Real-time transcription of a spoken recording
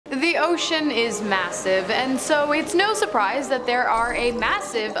The ocean is massive, and so it's no surprise that there are a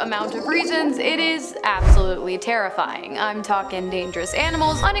massive amount of reasons it is absolutely terrifying. I'm talking dangerous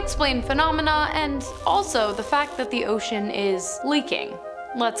animals, unexplained phenomena, and also the fact that the ocean is leaking.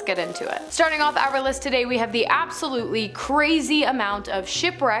 Let's get into it. Starting off our list today, we have the absolutely crazy amount of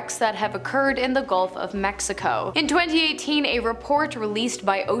shipwrecks that have occurred in the Gulf of Mexico. In 2018, a report released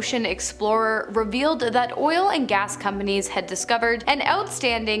by Ocean Explorer revealed that oil and gas companies had discovered an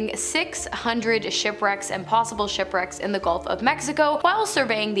outstanding 600 shipwrecks and possible shipwrecks in the Gulf of Mexico while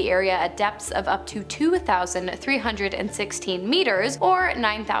surveying the area at depths of up to 2,316 meters or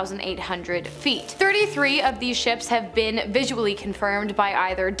 9,800 feet. 33 of these ships have been visually confirmed by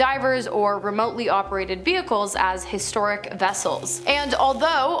either divers or remotely operated vehicles as historic vessels. And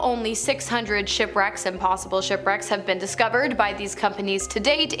although only 600 shipwrecks and possible shipwrecks have been discovered by these companies to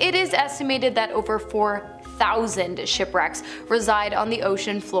date, it is estimated that over 4,000 shipwrecks reside on the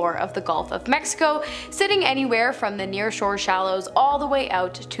ocean floor of the Gulf of Mexico, sitting anywhere from the nearshore shallows all the way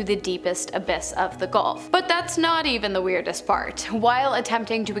out to the deepest abyss of the Gulf. But that's not even the weirdest part. While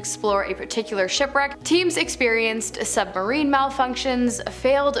attempting to explore a particular shipwreck, teams experienced submarine malfunctions,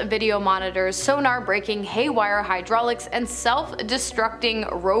 failed video monitors, sonar breaking, haywire hydraulics, and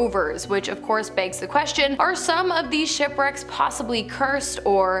self-destructing rovers, which of course begs the question, are some of these shipwrecks possibly cursed,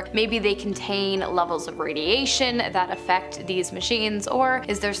 or maybe they contain levels of radiation that affect these machines, or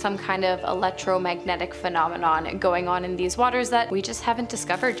is there some kind of electromagnetic phenomenon going on in these waters that we just haven't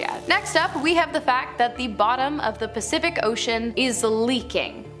discovered yet? Next up, we have the fact that the bottom of the Pacific Ocean is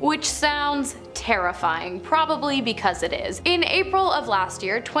leaking, which sounds terrifying, probably because it is. In April of last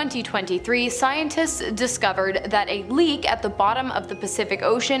year, 2023, scientists discovered that a leak at the bottom of the Pacific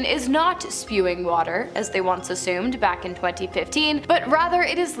Ocean is not spewing water, as they once assumed back in 2015, but rather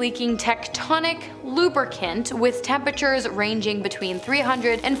it is leaking tectonic lubricant with temperatures ranging between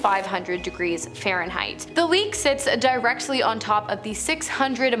 300 and 500 degrees Fahrenheit. The leak sits directly on top of the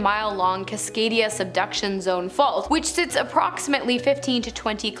 600-mile-long Cascadia subduction zone fault, which sits approximately 15 to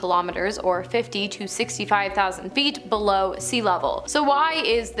 20 kilometers or 50 to 65,000 feet below sea level. So why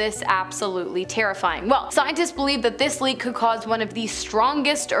is this absolutely terrifying? Well, scientists believe that this leak could cause one of the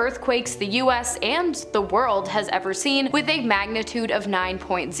strongest earthquakes the US and the world has ever seen, with a magnitude of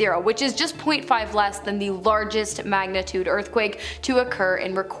 9.0, which is just 0.5 less than the largest magnitude earthquake to occur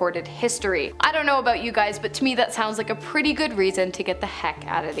in recorded history. I don't know about you guys, but to me that sounds like a pretty good reason to get the heck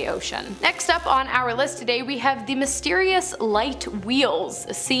out of the ocean. Next up on our list today, we have the mysterious light wheels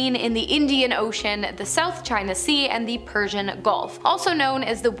seen in the Indian Ocean, the South China Sea, and the Persian Gulf. Also known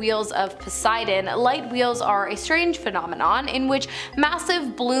as the Wheels of Poseidon, light wheels are a strange phenomenon in which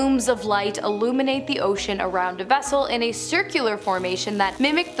massive blooms of light illuminate the ocean around a vessel in a circular formation that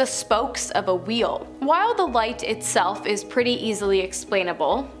mimic the spokes of a wheel. While the light itself is pretty easily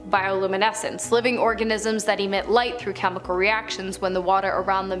explainable, bioluminescence, living organisms that emit light through chemical reactions when the water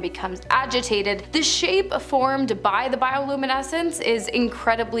around them becomes agitated, the shape formed by the bioluminescence is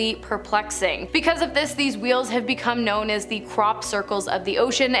incredibly perplexing. Because of this, these wheels have become known as the crop circles of the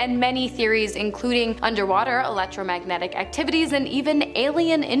ocean, and many theories including underwater electromagnetic activities and even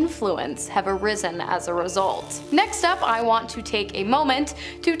alien influence have arisen as a result. Next up, I want to take a moment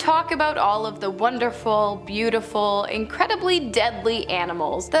to talk about all of the wonderful, beautiful, incredibly deadly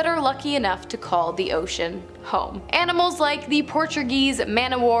animals that are lucky enough to call the ocean home. Animals like the Portuguese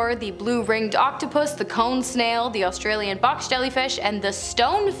man-o-war, the blue-ringed octopus, the cone snail, the Australian box jellyfish, and the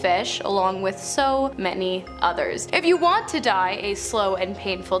stonefish, along with so many others. If you want to die a slow and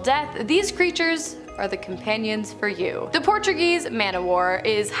painful death, these creatures are the companions for you. The Portuguese man-o-war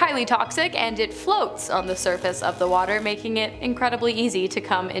is highly toxic and it floats on the surface of the water, making it incredibly easy to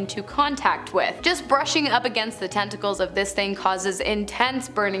come into contact with. Just brushing up against the tentacles of this thing causes intense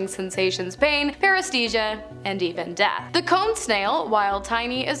burning sensations, pain, paresthesia, and even death. The cone snail, while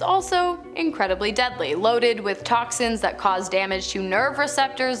tiny, is also incredibly deadly, loaded with toxins that cause damage to nerve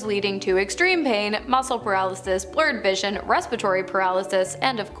receptors, leading to extreme pain, muscle paralysis, blurred vision, respiratory paralysis,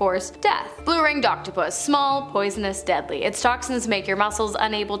 and of course, death. Blue-ringed octopus, small, poisonous, deadly. Its toxins make your muscles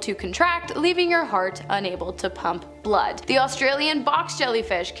unable to contract, leaving your heart unable to pump blood. The Australian box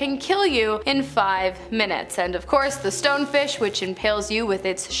jellyfish can kill you in 5 minutes, and of course the stonefish, which impales you with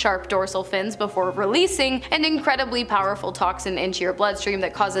its sharp dorsal fins before releasing an incredibly powerful toxin into your bloodstream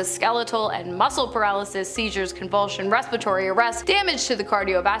that causes skeletal and muscle paralysis, seizures, convulsion, respiratory arrest, damage to the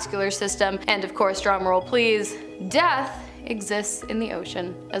cardiovascular system, and of course, drumroll please, death exists in the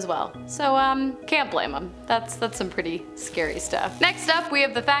ocean as well. So can't blame them. That's some pretty scary stuff. Next up, we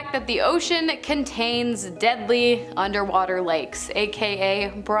have the fact that the ocean contains deadly underwater lakes, aka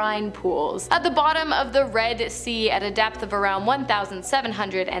brine pools. At the bottom of the Red Sea at a depth of around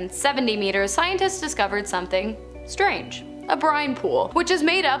 1,770 meters, scientists discovered something strange. A brine pool, which is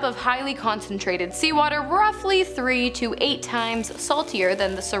made up of highly concentrated seawater roughly 3 to 8 times saltier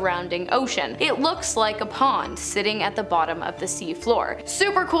than the surrounding ocean. It looks like a pond sitting at the bottom of the sea floor.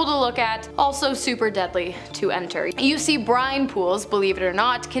 Super cool to look at, also super deadly to enter. You see, brine pools, believe it or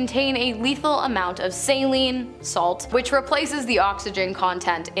not, contain a lethal amount of saline, salt, which replaces the oxygen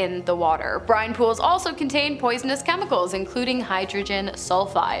content in the water. Brine pools also contain poisonous chemicals, including hydrogen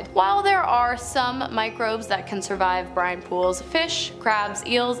sulfide. While there are some microbes that can survive brine pools, fish, crabs,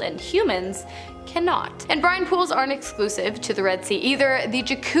 eels, and humans cannot. And brine pools aren't exclusive to the Red Sea either. The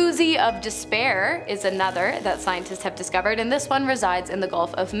Jacuzzi of Despair is another that scientists have discovered, and this one resides in the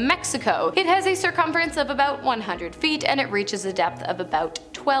Gulf of Mexico. It has a circumference of about 100 feet and it reaches a depth of about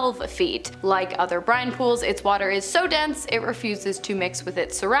 12 feet. Like other brine pools, its water is so dense it refuses to mix with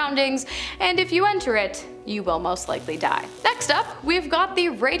its surroundings, and if you enter it, you will most likely die. Next up, we've got the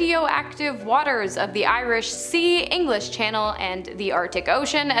radioactive waters of the Irish Sea, English Channel, and the Arctic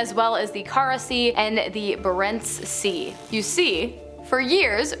Ocean, as well as the Kara Sea and the Barents Sea. You see, for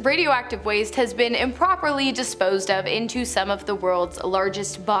years, radioactive waste has been improperly disposed of into some of the world's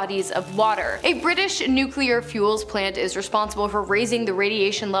largest bodies of water. A British nuclear fuels plant is responsible for raising the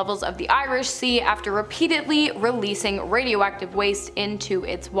radiation levels of the Irish Sea after repeatedly releasing radioactive waste into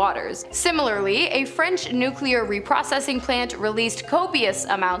its waters. Similarly, a French nuclear reprocessing plant released copious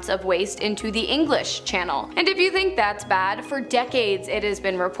amounts of waste into the English Channel. And if you think that's bad, for decades it has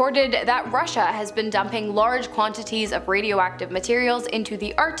been reported that Russia has been dumping large quantities of radioactive materials into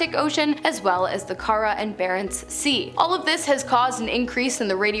the Arctic Ocean as well as the Kara and Barents Sea. All of this has caused an increase in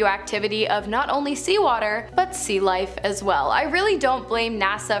the radioactivity of not only seawater, but sea life as well. I really don't blame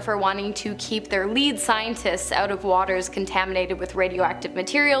NASA for wanting to keep their lead scientists out of waters contaminated with radioactive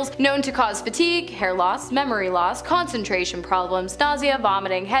materials known to cause fatigue, hair loss, memory loss, concentration problems, nausea,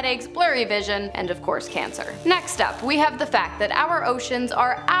 vomiting, headaches, blurry vision, and of course cancer. Next up, we have the fact that our oceans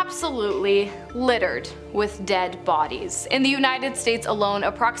are absolutely littered with dead bodies. In the United States alone,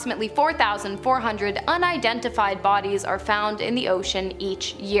 approximately 4,400 unidentified bodies are found in the ocean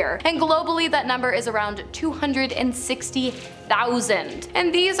each year, and globally that number is around 260,000.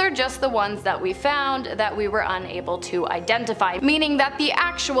 And these are just the ones that we found that we were unable to identify, meaning that the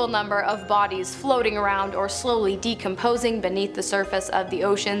actual number of bodies floating around or slowly decomposing beneath the surface of the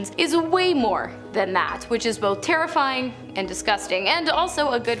oceans is way more than that, which is both terrifying and disgusting, and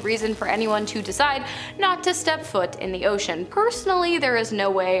also a good reason for anyone to decide not to step foot in the ocean. Personally, there is no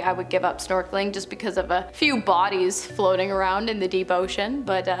way I would give up snorkeling just because of a few bodies floating around in the deep ocean,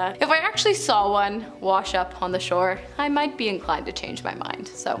 but if I actually saw one wash up on the shore, I might be inclined to change my mind.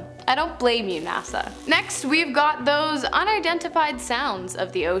 So I don't blame you, NASA. Next, we've got those unidentified sounds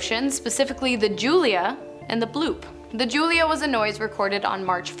of the ocean, specifically the Dalia and the Bloop. The Dalia was a noise recorded on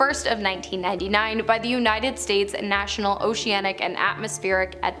March 1st of 1999 by the United States National Oceanic and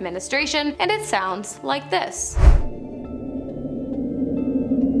Atmospheric Administration, and it sounds like this.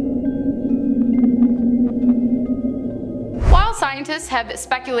 Scientists have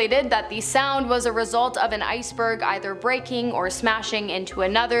speculated that the sound was a result of an iceberg either breaking or smashing into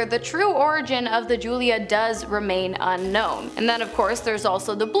another. The true origin of the Dalia does remain unknown. And then of course there's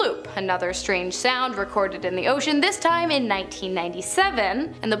also the Bloop, another strange sound recorded in the ocean, this time in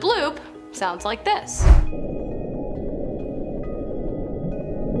 1997, and the Bloop sounds like this.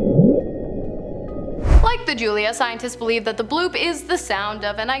 Like the Dalia, scientists believe that the Bloop is the sound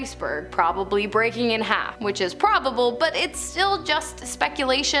of an iceberg, probably breaking in half, which is probable, but it's still just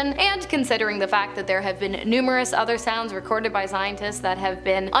speculation, and considering the fact that there have been numerous other sounds recorded by scientists that have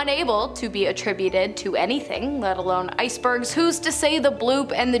been unable to be attributed to anything, let alone icebergs, who's to say the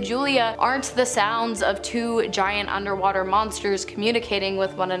Bloop and the Dalia aren't the sounds of two giant underwater monsters communicating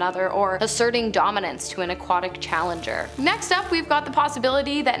with one another or asserting dominance to an aquatic challenger. Next up, we've got the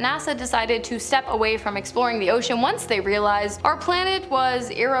possibility that NASA decided to step away from exploring the ocean once they realized our planet was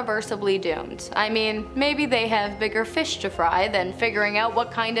irreversibly doomed. I mean, maybe they have bigger fish to fry than figuring out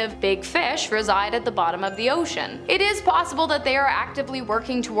what kind of big fish reside at the bottom of the ocean. It is possible that they are actively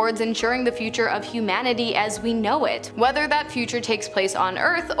working towards ensuring the future of humanity as we know it, whether that future takes place on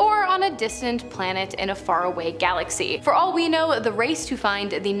Earth or on a distant planet in a faraway galaxy. For all we know, the race to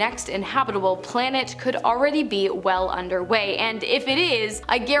find the next inhabitable planet could already be well underway, and if it is,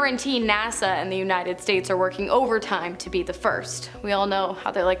 I guarantee NASA and the United States States are working overtime to be the first. We all know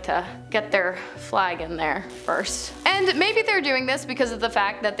how they like to get their flag in there first. And maybe they're doing this because of the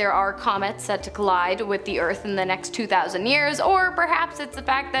fact that there are comets set to collide with the Earth in the next 2,000 years, or perhaps it's the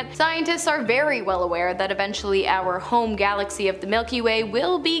fact that scientists are very well aware that eventually our home galaxy of the Milky Way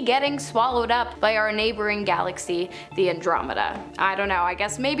will be getting swallowed up by our neighboring galaxy, the Andromeda. I don't know, I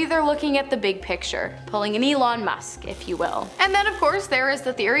guess maybe they're looking at the big picture, pulling an Elon Musk, if you will. And then of course there is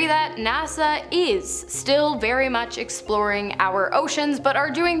the theory that NASA is still very much exploring our oceans, but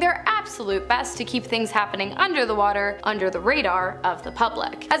are doing their absolute best to keep things happening under the water, under the radar of the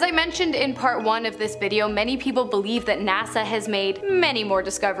public. As I mentioned in part 1 of this video, many people believe that NASA has made many more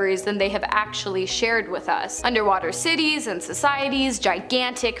discoveries than they have actually shared with us. Underwater cities and societies,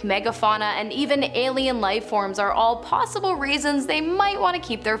 gigantic megafauna, and even alien life forms are all possible reasons they might want to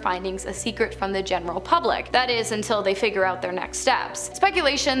keep their findings a secret from the general public. That is, until they figure out their next steps.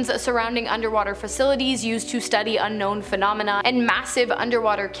 Speculations surrounding underwater facilities used to study unknown phenomena and massive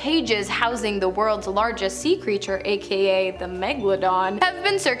underwater cages housing the world's largest sea creature, aka the Megalodon, have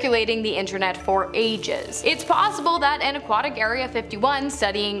been circulating the internet for ages. It's possible that an Aquatic Area 51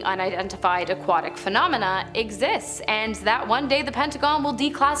 studying unidentified aquatic phenomena exists, and that one day the Pentagon will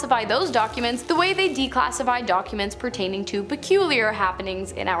declassify those documents the way they declassify documents pertaining to peculiar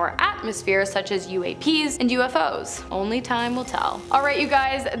happenings in our atmosphere such as UAPs and UFOs. Only time will tell. Alright you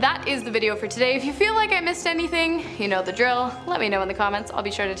guys, that is the video for today. If you feel like I missed anything, you know the drill. Let me know in the comments. I'll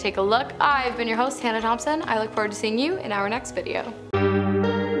be sure to take a look. I've been your host, Hannah Thompson. I look forward to seeing you in our next video.